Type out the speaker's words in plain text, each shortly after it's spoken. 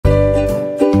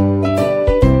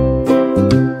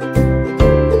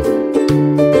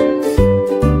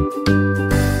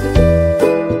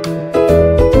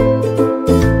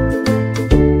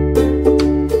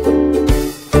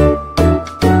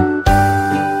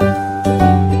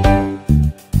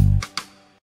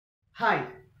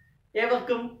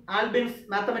ആൽബിൻസ്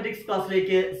mathematics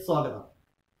ക്ലാസ്സിലേക്ക് സ്വാഗതം.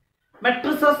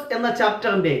 Matrices എന്ന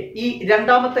ചാപ്റ്ററിന്റെ ഈ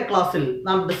രണ്ടാമത്തെ ക്ലാസ്സിൽ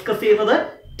നാം ഡിസ്കസ് ചെയ്യുന്നത്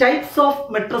ടൈപ്സ് ഓഫ്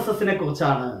മെട്രിസസിനെ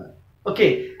കുറിച്ചാണ്. ഓക്കെ,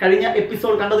 കഴിഞ്ഞ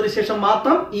എപ്പിസോഡ് കണ്ടതിന് ശേഷം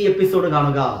മാത്രം ഈ എപ്പിസോഡ്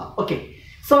കാണുക. Okay,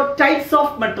 so types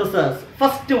of matrices.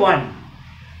 First one,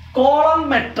 column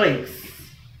matrix.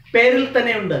 പേരിൽ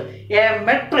തന്നെയുണ്ട്. A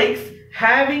matrix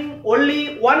having only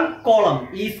one column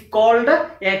is called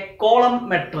a column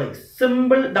matrix.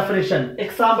 Simple definition.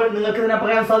 Example നിങ്ങൾക്ക് ഇതിനെ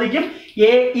പറയാൻ സാധിക്കും.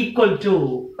 A equal to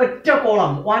ഒറ്റ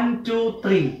കോളം 1 2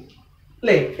 3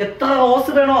 അല്ലേ, എത്ര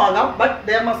റോസ് വേണോ ആകാം, but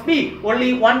there must be only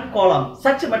one column.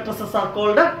 Such matrices are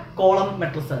called column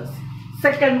matrices.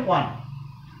 Second one,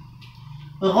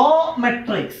 row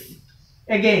matrix.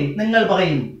 Again നിങ്ങൾ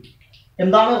പറയും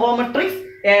എന്താണ് row matrix?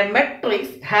 A matrix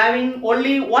having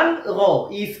only one row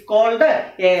is called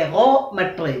a row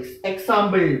matrix.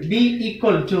 Example, B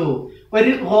equal to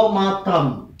ഒരു row മാത്രം,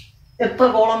 എത്ര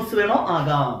columns വേണോ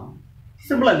ആകാം.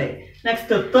 Simple അല്ലേ? Next,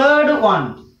 third one,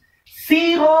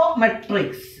 zero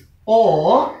matrix or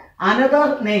another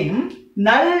name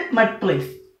null matrix.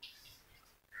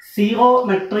 Zero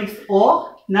matrix or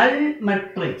null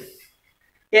matrix.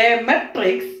 A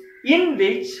matrix in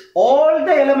which all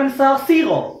the elements are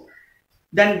zero.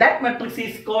 Then that matrix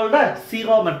is called a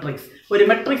zero matrix. ഒരു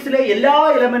മെട്രിക്സിലെ എല്ലാ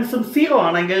എലമെന്റ്സും zero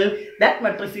ആണെങ്കിൽ that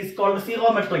matrix is called zero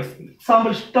matrix. Example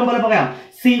ഇഷ്ടം പോലെ പറയാം.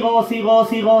 0 0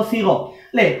 0 0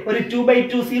 അല്ലേ, ഒരു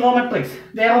 2/2 zero matrix.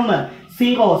 വേറൊന്ന്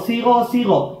 0 0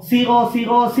 0 0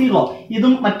 0 0.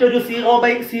 ഇതും മറ്റൊരു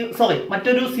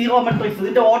മറ്റൊരു സീറോ മെട്രിക്സ്.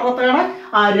 ഇതിന്റെ ഓർഡർ എത്രയാണ്?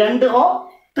 2 റോ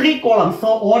 3 columns. So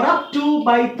order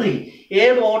 2/3.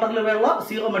 ഏത് ഓർഡറിൽ വേണ്ട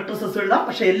സീറോ മെട്രിസസ് എഴുതാം,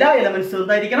 പക്ഷെ എല്ലാ എലമെന്റ്സും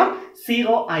എന്തായിരിക്കണം?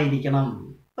 സീറോ ആയിരിക്കണം.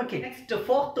 Okay, next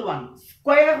fourth one,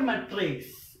 square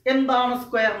matrix. എന്താണ്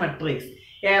square matrix?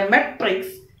 A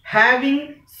matrix having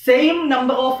same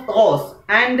number of rows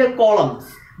and columns,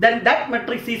 then that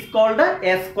matrix is called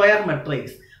a square matrix.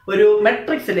 ഒരു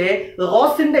മെട്രിക്സിലെ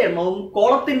റോസിന്റെ എണ്ണവും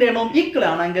കോളത്തിന്റെ എണ്ണവും ഈക്വൽ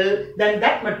ആണെങ്കിൽ then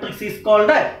that matrix is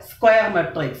called a square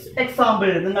matrix. Example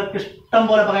നിങ്ങൾക്ക് ഇഷ്ടം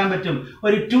പോലെ പറയാൻ പറ്റും.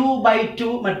 ഒരു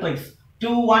 2/2 മെട്രിക്സ്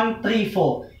 2 1 3 4.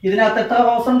 ഇതിനകത്ത് എത്ര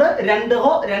റോസ് ഉണ്ട്? 2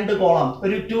 റോ 2 കോളം.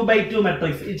 ഒരു 2/2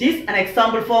 matrix. It is an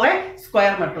example for a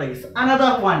square matrix.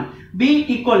 Another one, B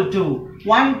equal to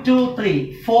 1 2 3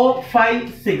 4 5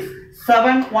 6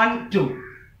 7 1 2.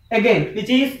 Again,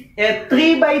 which is a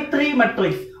 3/3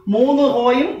 matrix. 3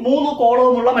 റോയും 3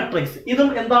 കോളവും ഉള്ള മെട്രിക്സ്. ഇതും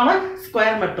എന്താണ്?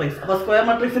 Square matrix. അപ്പൊ സ്ക്വയർ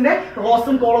മെട്രിക്സിന്റെ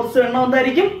റോസും കോളംസും എണ്ണം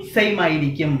എന്തായിരിക്കും? സെയിം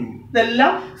ആയിരിക്കും.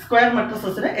 ഇതെല്ലാം സ്ക്വയർ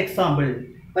മെട്രിക്സിന് എക്സാമ്പിൾ.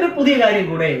 ഒരു പുതിയ കാര്യം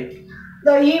കൂടെ,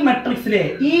 ഈ മെട്രിക്സിലെ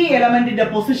ഈ എലമെന്റിന്റെ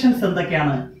പൊസിഷൻസ്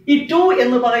എന്തൊക്കെയാണ്? ഈ 2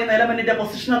 എന്ന് പറയുന്ന എലമെന്റിന്റെ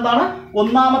പൊസിഷൻ എന്താണ്?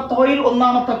 ഒന്നാമത്തെ റോയിൽ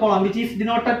ഒന്നാമത്തെ column, which is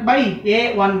denoted by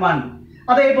A11.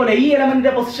 അതേപോലെ ഈ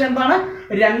എലമെന്റിന്റെ പൊസിഷൻ എന്താണ്?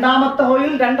 രണ്ടാമത്തെ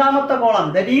റോയിൽ രണ്ടാമത്തെ കോളം,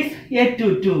 that is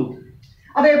A22.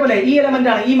 അതേപോലെ ഈ എലമെന്റ്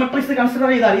ആണ്, ഈ മെട്രിക്സ് കൺസിഡർ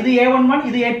ചെയ്താൽ ഇത് A11,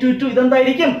 ഇത് A22,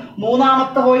 ഇതെന്തായിരിക്കും?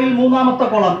 മൂന്നാമത്തെ റോയിൽ മൂന്നാമത്തെ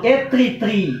column A33.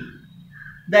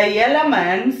 The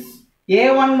elements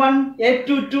A11,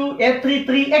 A22,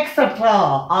 A33, etc.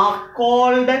 are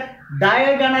called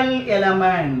diagonal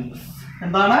elements.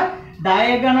 എന്താണ്?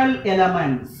 Diagonal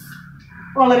elements.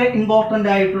 വളരെ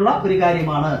ഇമ്പോർട്ടന്റ് ആയിട്ടുള്ള ഒരു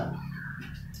കാര്യമാണ്.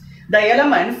 The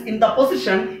elements in the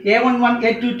position A11,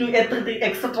 A22, A33,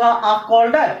 etc. are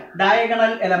called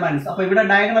diagonal elements. അപ്പോൾ ഇവിടെ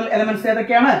diagonal elements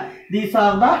ഏതൊക്കെയാണ്? These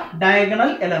are the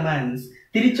diagonal elements.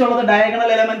 തിരിച്ചുള്ളത് diagonal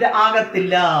element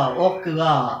ആകത്തില്ല, ഓർക്കുക.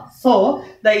 So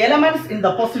the elements in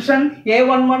the position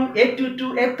A11,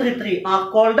 A22, A33 are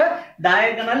called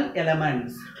diagonal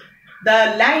elements. The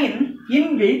line in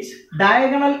which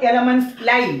diagonal elements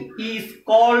lie is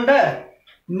called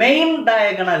main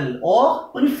diagonal or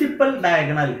principal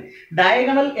diagonal.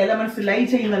 Diagonal elements lie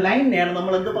ചെയ്യുന്ന ലൈനിനെയാണ്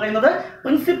നമ്മൾ എന്ത് പറയുന്നത്?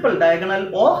 Principal diagonal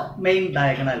or main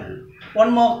diagonal.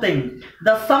 One more thing,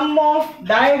 the sum of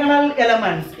diagonal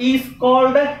elements is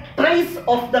called trace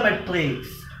of the matrix.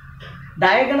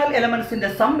 Diagonal elements in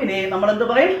the sum ine നമ്മൾ എന്ത്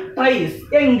പറയും? Trace.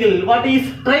 എങ്കിൽ what is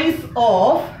trace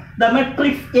of the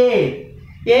matrix A?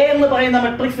 A എന്ന് പറയുന്ന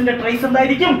മെട്രിക്സിന്റെ trace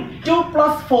എന്തായിരിക്കും? 2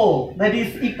 + 4, that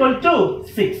is equal to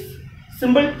 6.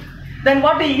 Simple. Then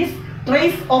what is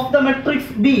trace of the matrix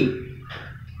B?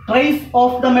 Trace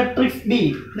of the matrix B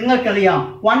നിങ്ങൾക്കറിയാം,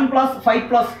 1 + 5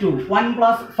 + 2, 1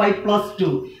 + 5 + 2,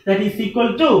 that is equal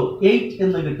to 8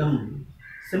 എന്ന് കിട്ടും.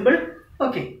 Simple.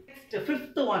 Okay. Next,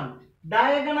 fifth one,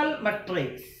 diagonal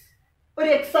matrix. ഒരു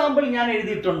example ഞാൻ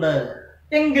എഴുതിയിട്ടുണ്ട്.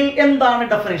 എങ്കിൽ എന്താണ്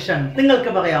definition?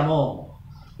 നിങ്ങൾക്ക് പറയാമോ?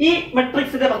 ഈ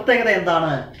മെട്രിക്സിന്റെ പ്രത്യേകത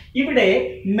എന്താണ്? ഇവിടെ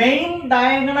മെയിൻ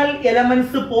ഡയഗണൽ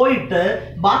എലമെന്റ്സ് പോയിട്ട്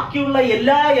ബാക്കിയുള്ള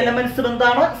എല്ലാ എലമെന്റ്സും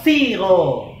എന്താണ്? 0.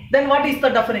 Then what is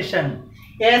the definition?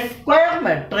 A square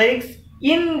matrix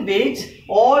in which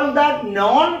all the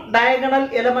non-diagonal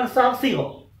elements are 0.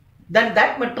 then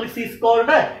that matrix is called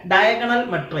a diagonal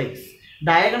matrix.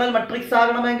 Diagonal matrix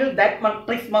ആകണമെങ്കിൽ that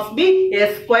matrix must be a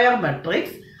square matrix.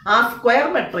 ആ square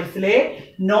മെട്രിക്സിലെ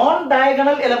non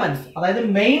diagonal elements, അതായത്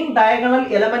main diagonal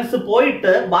elements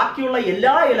പോയിട്ട് ബാക്കിയുള്ള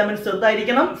എല്ലാ elements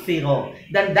എന്തായിരിക്കണം? 0.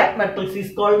 Then that matrix is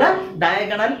called a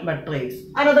diagonal matrix.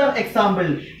 Another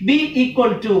example, B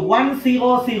equal to 1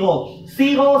 0 0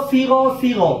 0 0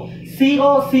 0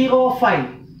 0 0 5.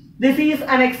 This is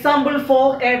an example for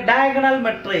a diagonal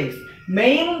matrix.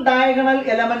 Main diagonal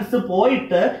elements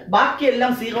പോയിട്ട്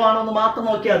ബാക്കിയെല്ലാം 0 ആണോ എന്ന് മാത്രം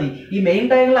നോക്കിയാൽ മതി. ഈ മെയിൻ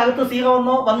ഡയഗണൽ അകത്ത്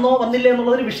 0 വന്നോ വന്നില്ല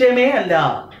എന്നുള്ളത് ഒരു വിഷയമേ അല്ല.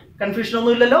 കൺഫ്യൂഷൻ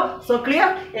ഒന്നും ഇല്ലല്ലോ. So clear.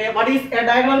 What is A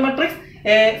diagonal matrix?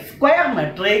 A square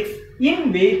matrix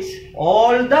in which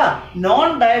all the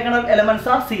non-diagonal elements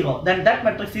are 0. Then that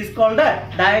matrix is called a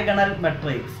diagonal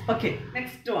matrix. Okay,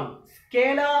 next one,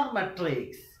 scalar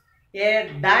matrix. A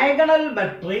diagonal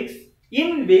matrix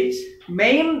in which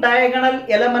main diagonal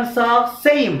elements are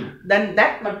same. Then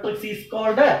that matrix is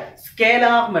called a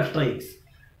scalar matrix.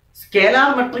 Scalar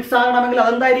matrix ആകണമെങ്കിൽ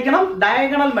അതെന്തായിരിക്കണം?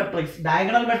 Diagonal matrix.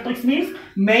 Diagonal matrix means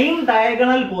main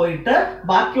diagonal പോയിട്ട്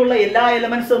ബാക്കിയുള്ള എല്ലാ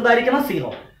elements എന്തായിരിക്കണം?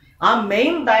 0. ആ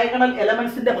main diagonal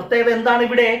എലമെന്റ്സിന്റെ പ്രത്യേകത എന്താണ്?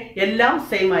 ഇവിടെ എല്ലാം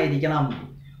സെയിം ആയിരിക്കണം.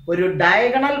 ഒരു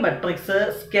ഡയഗണൽ മെട്രിക്സ്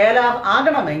സ്കേലാർ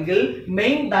ആകണമെങ്കിൽ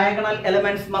main diagonal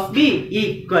elements must be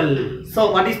equal. So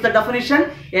what is the definition?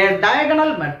 A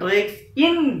diagonal matrix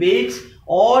in which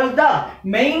all the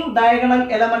main diagonal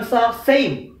elements are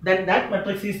same, then that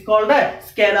matrix is called a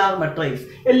scalar matrix.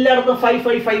 എല്ലായിടത്തും 5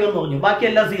 5 5 എന്ന് പറഞ്ഞു,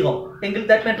 ബാക്കിയെല്ലാം 0 എങ്കിൽ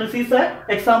that matrix is a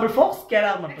example for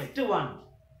scalar matrix. Next one,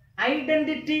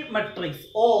 identity matrix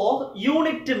or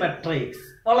unit matrix.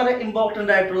 വളരെ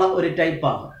important ആയിട്ടുള്ള ഒരു type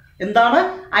ആണ്. എന്താണ്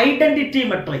identity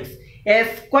matrix? A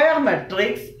square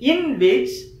matrix in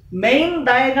which main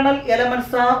diagonal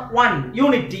elements R 1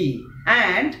 unity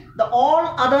and the all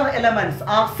other elements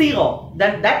are 0,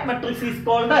 then that matrix is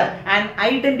called an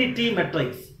identity matrix.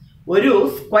 ഒരു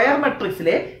square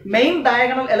മെട്രിക്സിലെ main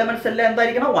diagonal elements എല്ലാം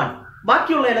എന്തായിരിക്കണം? 1,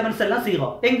 ബാക്കിയുള്ള elements എല്ലാം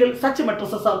 0 എങ്കിൽ such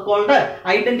matrices are called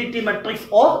identity matrix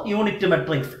or unit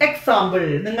matrix. Example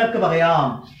നിങ്ങൾക്ക് പറയാം.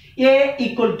 A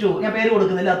equal to, ഞാൻ പേര്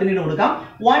കൊടുക്കുന്നില്ല, പിന്നീട് കൊടുക്കാം,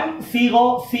 1 0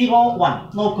 0 1.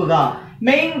 നോക്കുക,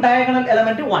 മെയിൻ ഡയഗണൽ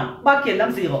എലമെന്റ് 1, ബാക്കിയെല്ലാം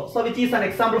 0. So which is an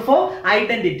example for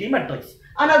identity matrix.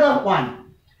 Another one,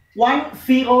 1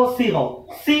 0 0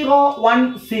 0 1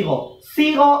 0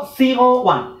 0 0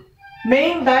 1.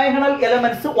 Main diagonal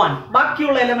elements 1,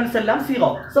 ബാക്കിയുള്ള എലമെന്റ്സ് എല്ലാം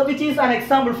 0. So which is an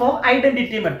example for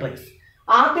identity matrix.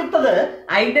 ആദ്യത്തേത്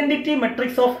ഐഡന്റിറ്റി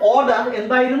മെട്രിക്സ് ഓഫ് ഓർഡർ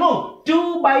എന്തായിരുന്നു? 2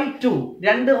 by 2,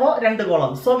 2 raw 2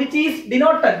 column. So which is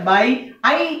denoted by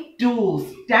I2,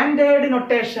 standard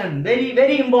notation,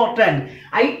 very important.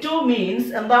 I2 means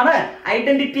എന്താണ്?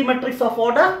 Identity matrix of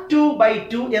order 2 by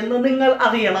 2 എന്ന് നിങ്ങൾ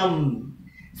അറിയണം.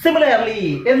 Similarly,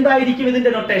 എന്തായിരിക്കും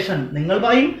ഇതിന്റെ notation? നിങ്ങൾ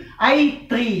പറയും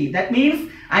I3, that means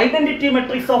identity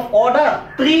matrix of order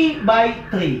 3 by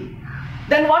 3.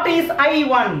 Then what is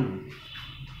I1?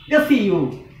 Just see you.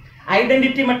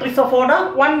 Identity matrix of order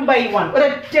 1 by 1.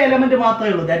 ഒരൊറ്റ element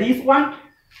മാത്രമേ ഉള്ളൂ, that is 1.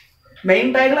 Main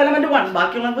diagonal element 1,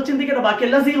 ബാക്കിയുള്ള ചിന്തിക്കട്ടെ,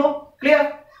 ബാക്കിയെല്ലാം 0. ക്ലിയർ?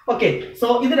 Okay, so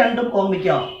ഇത് രണ്ടും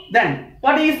ഓർമ്മിക്കുക. Then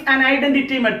what is an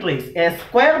identity matrix? A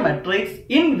square matrix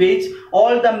in which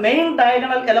all the main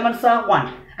diagonal elements are 1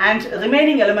 and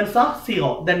remaining elements are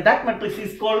 0. Then that matrix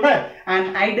is called an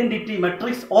identity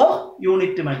matrix or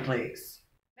unit matrix.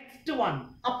 Next one,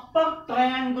 upper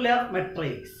triangular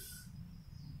matrix.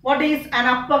 What is an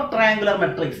upper triangular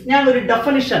matrix? ഞാൻ ഒരു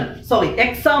definition,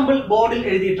 example ബോർഡിൽ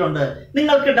എഴുതിയിട്ടുണ്ട്.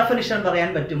 നിങ്ങൾക്ക് definition പറയാൻ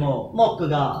പറ്റുമോ?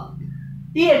 നോക്കുക.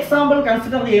 ഈ example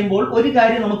consider ചെയ്യുമ്പോൾ ഒരു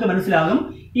കാര്യം നമുക്ക് മനസ്സിലാകും.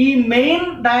 ഈ മെയിൻ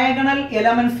ഡയഗണൽ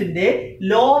എലമെന്റ്സിന്റെ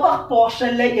ലോവർ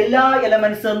പോർഷനിലെ എല്ലാ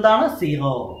എലമെന്റ്സ് എന്താണ്?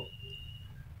 0.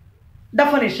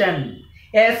 Definition: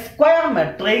 a square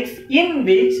matrix in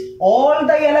which all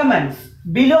the elements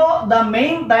below the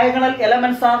main diagonal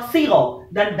elements are 0,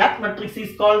 then that matrix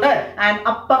is called an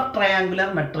upper triangular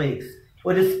matrix.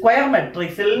 ഒരു സ്ക്വയർ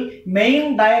മെട്രിക്സിൽ മെയിൻ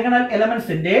ഡയഗണൽ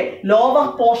എലമെന്റ്സിന്റെ ലോവർ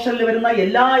പോർഷനിൽ വരുന്ന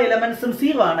എല്ലാ എലമെന്റ്സും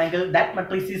 0 ആണെങ്കിൽ that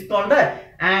matrix is called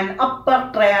an upper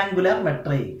triangular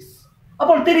matrix.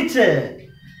 അപ്പോൾ തിരിച്ച്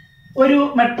ഒരു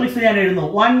matrix ഞാൻ എഴുതുന്നു.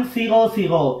 1 0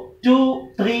 0 2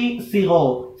 3 0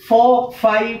 4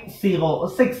 5 0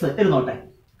 6 ഇരുന്നോട്ടെ.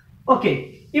 ഓക്കെ,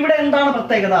 ഇവിടെ എന്താണ്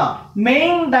പ്രത്യേകത?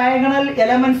 മെയിൻ ഡയഗണൽ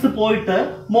എലമെന്റ്സ് പോയിട്ട്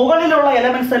മുകളിലുള്ള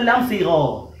എലമെന്റ്സ് എല്ലാം 0.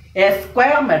 A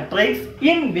square matrix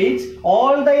in which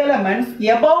all the elements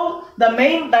above the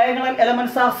main diagonal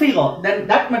elements are 0, then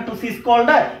that matrix is called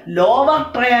a lower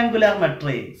triangular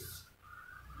matrix.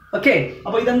 Okay,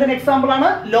 അപ്പോൾ ഇതെന്തൊരു എക്സാമ്പിൾ ആണ്?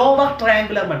 Lower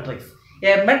triangular matrix.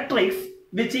 A matrix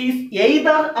which is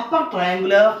either upper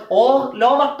triangular or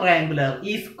lower triangular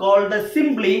is called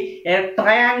simply a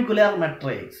triangular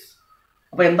matrix.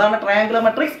 അപ്പൊ എന്താണ് triangular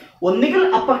matrix? ഒന്നുകിൽ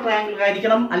upper triangular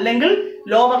ആയിരിക്കണം, അല്ലെങ്കിൽ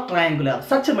lower triangular.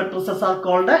 Such matrices are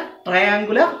called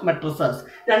triangular matrices.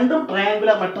 രണ്ടും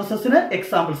triangular മെട്രിസസിന്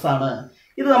examples ആണ്.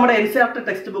 ഇത് നമ്മുടെ NCERT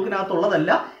text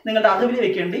ബുക്കിനകത്തുള്ളതല്ല, നിങ്ങളുടെ അറിവിൽ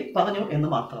വെക്കേണ്ടി പറഞ്ഞു എന്ന്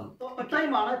മാത്രം.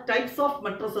 ഇത്രയുമാണ് ടൈപ്സ് ഓഫ്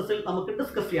മെട്രിസസിൽ നമുക്ക്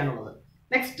ഡിസ്കസ് ചെയ്യാനുള്ളത്.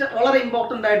 നെക്സ്റ്റ് വളരെ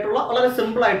ഇമ്പോർട്ടന്റ് ആയിട്ടുള്ള, വളരെ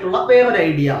സിമ്പിൾ ആയിട്ടുള്ള വേറൊരു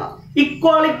ഐഡിയ,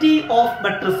 ഇക്വാളിറ്റി ഓഫ്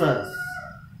മെട്രിസസ്.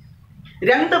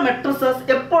 രണ്ട് മെട്രിസസ്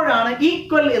എപ്പോഴാണ്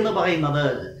ഈക്വൽ എന്ന് പറയുന്നത്?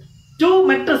 Two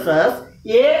matrices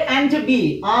A and B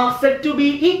are said to be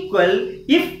equal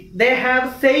if they have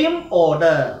same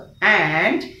order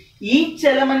and each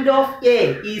element of A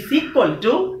is equal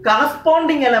to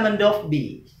corresponding element of B.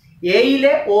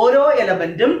 എയിലെ ഓരോ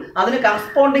എലമെന്റും അതിന്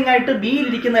corresponding ആയിട്ട് ബിയിൽ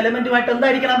ഇരിക്കുന്ന എലമെന്റുമായിട്ട്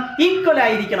എന്തായിരിക്കണം? ഈക്വൽ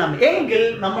ആയിരിക്കണം. എങ്കിൽ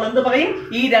നമ്മൾ എന്ത് പറയും?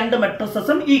 ഈ രണ്ട്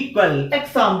മെട്രിസസും equal.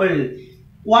 Example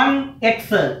 1x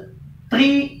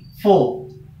 3 4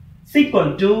 is equal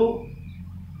to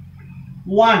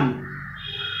 1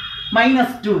 minus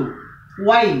 2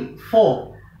 y 4.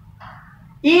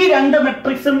 ഈ രണ്ട്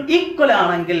മെട്രിക്സും ഈക്വൽ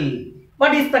ആണെങ്കിൽ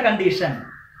what is the condition?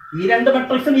 ഈ രണ്ട്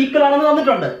മെട്രിക്സും ഈക്വൽ ആണെന്ന്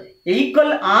തന്നിട്ടുണ്ട്.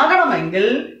 ഈക്വൽ ആകണമെങ്കിൽ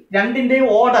രണ്ടിന്റെ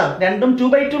ഓർഡർ, രണ്ടും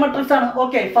 2/2 മെട്രിക്സ് ആണ്.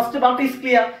 Okay, first part is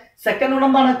clear. Second one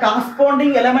എന്താണ്?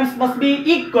 Corresponding elements must be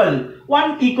equal.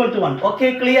 1 equal to 1. Okay,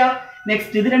 clear.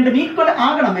 Next ഇത് രണ്ടും ഈക്വൽ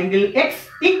ആകണമെങ്കിൽ x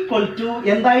equal to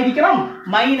എന്തായിരിക്കണം?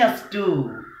 -2.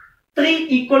 3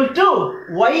 equal to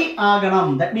y ആകണം.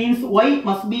 That means y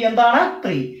must be എന്താണ്?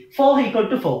 3. 4 equal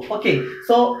to 4. Okay,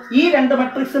 so ഈ രണ്ട്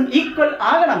മെട്രിക്സും equal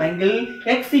ആകണമെങ്കിൽ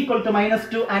x equal to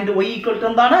 -2 and y equal to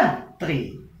എന്താണ്? 3.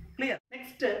 Clear.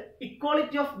 Next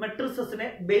equality of മെട്രിസസിനെ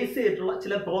base ചെയ്തിട്ടുള്ള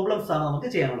ചില പ്രോബ്ലംസ് ആണ് നമുക്ക്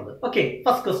ചെയ്യാനുള്ളത്. Okay,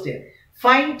 first question,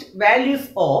 find values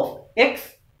of x,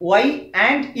 y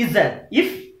and z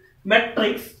if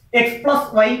matrix x plus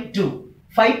y 2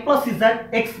 5 plus z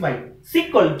xy is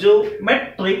equal to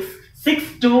matrix 6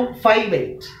 2 5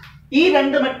 8. ഈ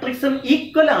രണ്ട് മെട്രിക്സും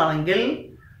equal ആണെങ്കിൽ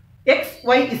x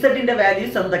y z ന്റെ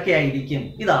values എന്തൊക്കെയായിരിക്കും?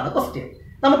 ഇതാണ് ക്വസ്റ്റ്യൻ.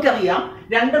 നമുക്കറിയാം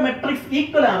രണ്ട് മെട്രിക്സ്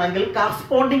ഈക്വൽ ആണെങ്കിൽ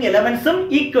കറസ്പോണ്ടിങ് എലമെന്റ്സും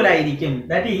ഈക്വൽ ആയിരിക്കും.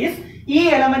 ദാറ്റ് ഈസ് ഈ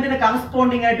എലമെന്റിന്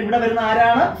കറസ്പോണ്ടിങ് ആയിട്ട് ഇവിടെ വരുന്ന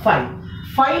ആരാണ്? 5.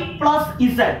 5 plus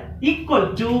z equal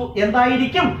to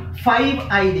എന്തായിരിക്കും? 5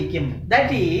 ആയിരിക്കും.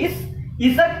 That is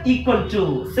z equal to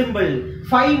simple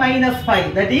 5 minus 5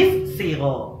 that is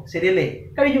 0. ശരിയല്ലേ?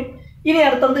 കഴിഞ്ഞു. ഇനി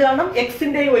അടുത്തത് കാണണം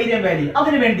എക്സിന്റെ വൈദ്യം വാല്യൂ.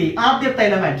 അതിനുവേണ്ടി ആദ്യത്തെ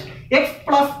element x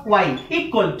plus y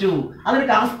equal to അതിന്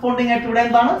കറസ്പോണ്ടിങ് ആയിട്ട് ഇവിടെ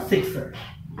എന്താണ്? 6.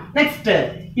 നെക്സ്റ്റ്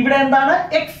ഇവിടെ എന്താണ്?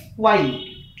 x y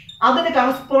അതിന്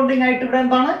കറസ്പോണ്ടിങ് ആയിട്ട് ഇവിടെ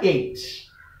എന്താണ്? 8.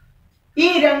 ഈ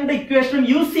രണ്ട് ഇക്വേഷനും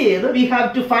യൂസ് ചെയ്ത് we have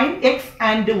to find x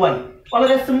and y.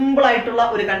 വളരെ സിമ്പിൾ ആയിട്ടുള്ള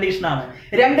ഒരു കണ്ടീഷൻ ആണ്.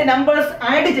 രണ്ട് നമ്പേഴ്സ്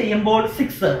ആഡ് ചെയ്യുമ്പോൾ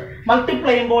 6,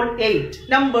 മൾട്ടിപ്ലൈ ചെയ്യുമ്പോൾ 8.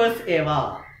 നമ്പേഴ്സ് ഏവ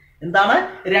എന്താണ്?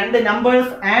 രണ്ട്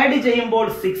നമ്പേഴ്സ് ആഡ് ചെയ്യുമ്പോൾ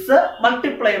 6,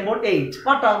 മൾട്ടിപ്ലൈ ചെയ്യുമ്പോൾ 8.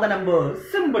 What are the numbers?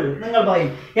 Simple. നിങ്ങൾ പറയും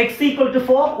x equal to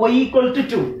 4, y equal to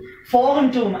 2. 4ഉം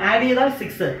 2ഉം add ചെയ്താൽ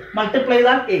 6, മൾട്ടിപ്ലൈ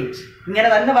ചെയ്താൽ 8. ഇങ്ങനെ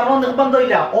തന്നെ പറഞ്ഞ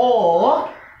നിർബന്ധമില്ല. ഓ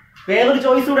വേറൊരു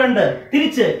ചോയ്സ് ഇവിടെ ഉണ്ട്.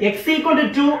 തിരിച്ച് x equal to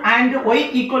 2 and y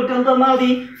equal to എന്ത് വന്നാൽ മതി?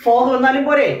 4 വന്നാലും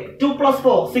പോരെ? 2 plus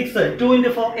 4 6, 2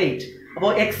 into 4 8.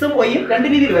 അപ്പോൾ എക്സും വൈയും രണ്ട്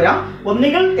രീതിയിൽ വരാം.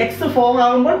 ഒന്നുകിൽ x 4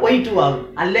 ആകുമ്പോൾ y 2 ആകും,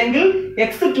 അല്ലെങ്കിൽ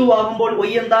x 2 ആകുമ്പോൾ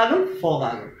y എന്താകും? 4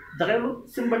 ആകും. ഇത്രയേ ഉള്ളൂ.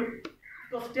 Simple.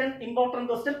 Question, important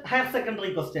question, higher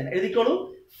secondary question. എഴുതിക്കോളൂ.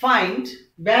 Find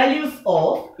values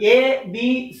of a b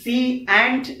c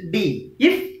and d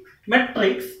if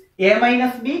matrix a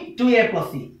minus b 2a plus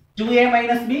c 2a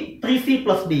minus b 3c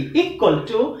plus d equal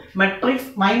to matrix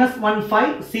 -1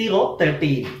 5 0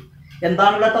 13.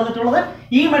 എന്താണ് ഇവിടെ തന്നിട്ടുള്ളത്?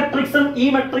 ഈ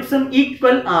മെട്രിക്സും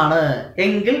equal ആണ്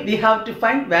എങ്കിൽ we have to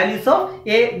find values of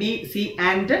a b c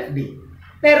and d.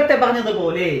 നേരത്തെ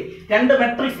പറഞ്ഞതുപോലെ രണ്ട്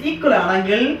matrix equal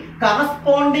ആണെങ്കിൽ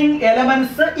കറസ്പോണ്ടിങ്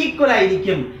എലമെന്റ്സ് ഈക്വൽ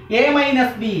ആയിരിക്കും. a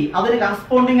minus b അതിന്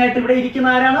കറസ്പോണ്ടിങ് ആയിട്ട് ഇവിടെ ഇരിക്കുന്ന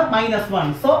ആരാണ്?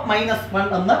 -1. സോ -1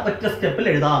 എന്ന് ഒറ്റ സ്റ്റെപ്പിൽ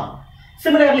എഴുതാം.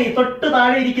 സിമിലർലി തൊട്ട്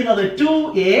താഴെ ഇരിക്കുന്നത്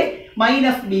 2a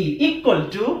minus b equal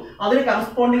to അതിന്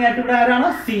കറസ്പോണ്ടിങ് ആയിട്ട് ഇവിടെ ആരാണ്?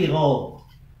 0.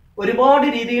 ഒരുപാട്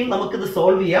രീതിയിൽ നമുക്കിത്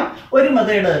സോൾവ് ചെയ്യാം. ഒരു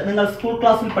മെത്തേഡ് നിങ്ങൾ സ്കൂൾ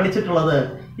ക്ലാസ്സിൽ പഠിച്ചിട്ടുള്ളത്,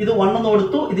 ഇത് 1 എന്ന്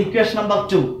കൊടുത്തു, ഇത് ഇക്വേഷൻ നമ്പർ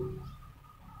 2.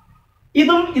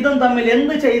 ഇതും തമ്മിൽ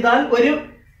എന്ത് ചെയ്താൽ ഒരു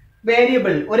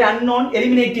വേരിയബിൾ, ഒരു അൺനോൺ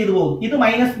എലിമിനേറ്റ് ചെയ്തു പോകും. ഇത്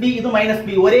 -b, ഇത് -b,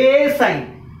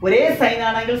 ഒരേ സൈൻ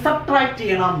ആണെങ്കിൽ സബ്ട്രാക്ട്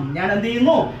ചെയ്യണം. ഞാൻ എന്ത്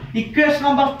ചെയ്യുന്നു? ഇക്വേഷൻ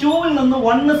നമ്പർ 2ൽ നിന്ന്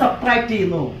 1 സബ്ട്രാക്ട്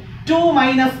ചെയ്യുന്നു. 2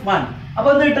 minus 1. അപ്പൊ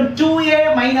എന്ത് കിട്ടും? 2a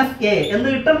minus a. എന്ത്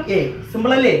കിട്ടും? a.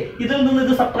 സിമ്പിൾ അല്ലേ? ഇതിൽ നിന്ന്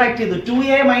ഇത് സബ്ട്രാക്ട് ചെയ്തു.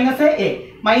 2a minus a.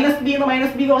 Minus B എന്ന്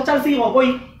മൈനസ് ബി കുറച്ചാൽ 0 പോയി.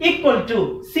 ഈക്വൽ ടു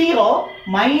 0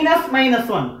 മൈനസ്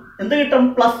 -1 എന്ത് കിട്ടും?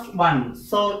 +1.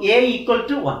 So a equal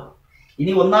to 1.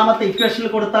 ഇനി ഒന്നാമത്തെ ഇക്വേഷനിൽ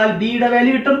കൊടുത്താൽ b യുടെ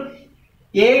വാല്യൂ കിട്ടും.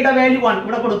 എയുടെ വാല്യൂ 1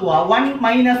 ഇവിടെ കൊടുക്കുക 1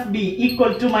 minus B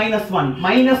equal to -1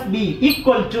 minus B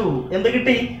equal to എന്ത്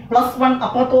കിട്ടി +1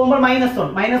 അപ്പുറത്ത് പോകുമ്പോൾ -1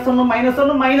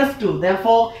 -2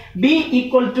 therefore b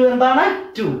ഈക്വൽ ടു എന്താണ്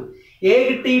 2 a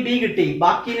കിട്ടി b കിട്ടി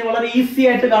ബാക്കി ഇനി വളരെ ഈസി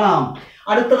ആയിട്ട് കാണാം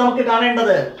അടുത്ത നമുക്ക്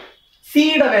കാണേണ്ടത് c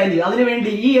യുടെ വാല്യൂ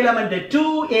അതിനുവേണ്ടി ഈ element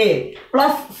 2a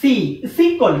plus c is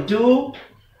equal to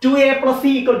 2a plus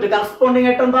c equal to corresponding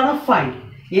ആയിട്ട് എന്താണ് 5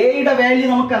 a യുടെ വാല്യൂ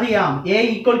നമുക്കറിയാം a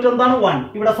ഈക്വൽ ടു എന്താണ് 1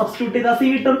 ഇവിടെ സബ്സ്റ്റിറ്റ്യൂട്ട് ചെയ്താൽ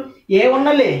c കിട്ടും a 1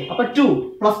 അല്ലേ അപ്പോൾ 2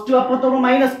 +2 അപ്പുറത്തോട്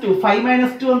 -2 5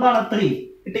 - 2 എന്താണ് 3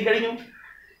 കിട്ടി കഴിഞ്ഞു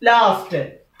last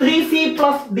 3c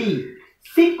plus d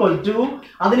is equal to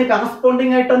അതിന്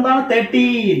കറസ്പോണ്ടിങ് ആയിട്ട് എന്താണ്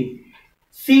 13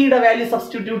 c യുടെ വാല്യൂ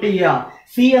സബ്സ്റ്റിറ്റ്യൂട്ട് ചെയ്യുക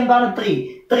c എന്താണ് 3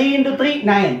 into 3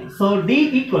 9 so d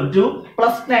equal to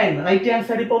 +9 right hand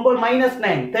സൈഡിൽ പോകുമ്പോൾ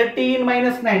 -9 13 -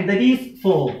 9 that is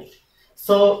 4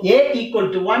 so a equal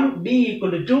to 1 b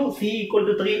equal to 2 c equal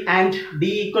to 3 and d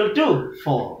equal to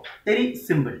 4 very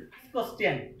simple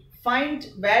question find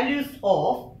values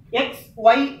of x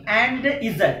y and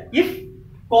z if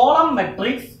column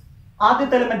matrix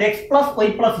ആദ്യത്തെ element x plus y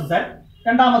plus z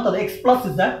രണ്ടാമത്തേത് x plus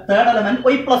z third element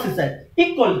y plus z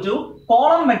equal to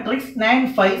column matrix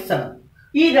 9 5 7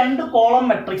 ഈ രണ്ട് column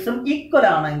മെട്രിക്സും equal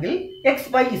ആണെങ്കിൽ x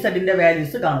y z ന്റെ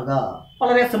values കാണുക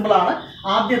വളരെ simple ആണ്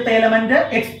ആദ്യത്തെ element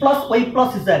x plus y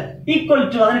plus z equal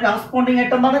to അതിന് കറസ്പോണ്ടിങ്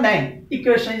ആയിട്ട് എന്താണ് 9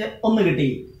 ഇക്വേഷൻ 1 കിട്ടി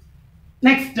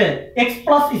next x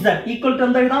plus z equal to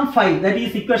എന്താ എഴുതാം 5 that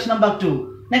is equation number 2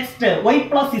 next y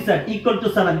plus z equal to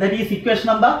 7 that is equation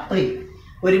number 3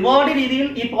 ഒരുപാട് രീതിയിൽ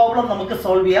ഈ പ്രോബ്ലം നമുക്ക്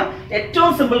സോൾവ് ചെയ്യാം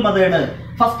ഏറ്റവും simple method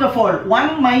first of all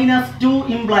 1 minus 2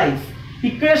 implies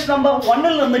equation number 1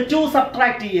 ൽ നിന്ന് 2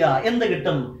 സബ്ട്രാക്ട് ചെയ്യുക എന്ത്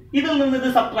കിട്ടും ഇതിൽ നിന്ന് ഇത്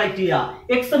സബ്ട്രാക്ട് ചെയ്യുക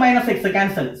x minus x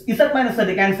cancel z minus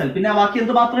z cancel പിന്നെ ബാക്കി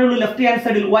എന്ത് മാത്രമേ ഉള്ളൂ ലെഫ്റ്റ് ഹാൻഡ്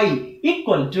സൈഡിൽ y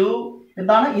ഈക്വൽ ടു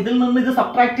എന്താണ് ഇതിൽ നിന്ന് ഇത്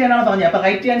സബ്ട്രാക്ട് ചെയ്യാനാണ് പറഞ്ഞത് അപ്പോൾ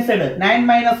right hand side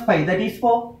 9 minus 5 that is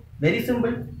 4 very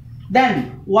simple then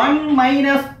 1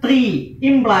 minus 3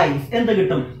 implies എന്ത്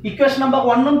കിട്ടും ഇക്വേഷൻ നമ്പർ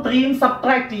 1 ഉം 3 ഉം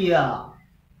സബ്ട്രാക്ട് ചെയ്യുക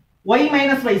y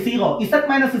minus y 0 z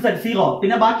minus z 0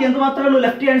 പിന്നെ ബാക്കി എന്ത് മാത്രമേ ഉള്ളൂ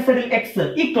ലെഫ്റ്റ് ഹാൻഡ് സൈഡിൽ x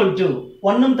ഈക്വൽ ടു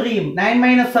 1 ഉം 3 ഉം 9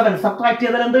 minus 7 സബ്ട്രാക്ട്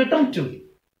ചെയ്താൽ എന്ത് കിട്ടും 2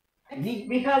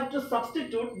 we have to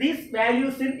substitute these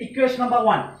values in equation number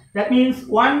 1 that means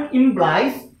 1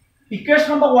 implies equation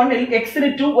number 1 ൽ x ന്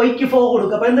 2 y ക്ക് 4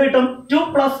 കൊടുക്കുക അപ്പോൾ എന്ത് കിട്ടും 2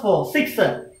 plus 4 6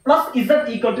 plus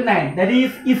z equal to 9 that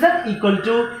is z equal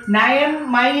to 9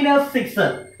 minus 6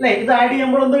 അല്ലേ ഇത് ആഡ്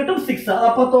ചെയ്യുമ്പോൾ എന്ത് കിട്ടും 6 അത്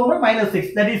അപ്പുറത്ത് പോകുമ്പോൾ -6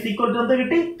 that is equal to എന്ത്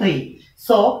കിട്ടി 3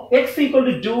 so x equal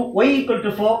to 2 y equal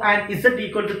to 4 and z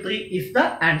equal to 3 is the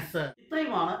answer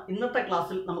ഇത്രയുമാണ് ഇന്നത്തെ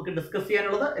ക്ലാസ്സിൽ നമുക്ക് ഡിസ്കസ്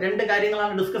ചെയ്യാനുള്ളത് രണ്ട്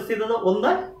കാര്യങ്ങളാണ് ഡിസ്കസ് ചെയ്തത്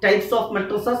ഒന്ന് ടൈപ്സ് ഓഫ്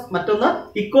മെട്രിസസ് മറ്റൊന്ന്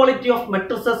ഇക്വാളിറ്റി ഓഫ്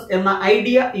മെട്രിസസ് എന്ന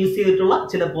ഐഡിയ യൂസ് ചെയ്തിട്ടുള്ള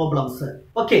ചില പ്രോബ്ലംസ്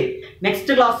ഓക്കെ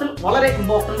നെക്സ്റ്റ് ക്ലാസ്സിൽ വളരെ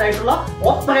ഇമ്പോർട്ടന്റ് ആയിട്ടുള്ള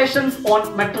ഓപ്പറേഷൻസ് ഓൺ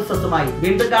മെട്രിസസുമായി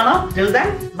വീണ്ടും കാണാം till then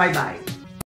bye bye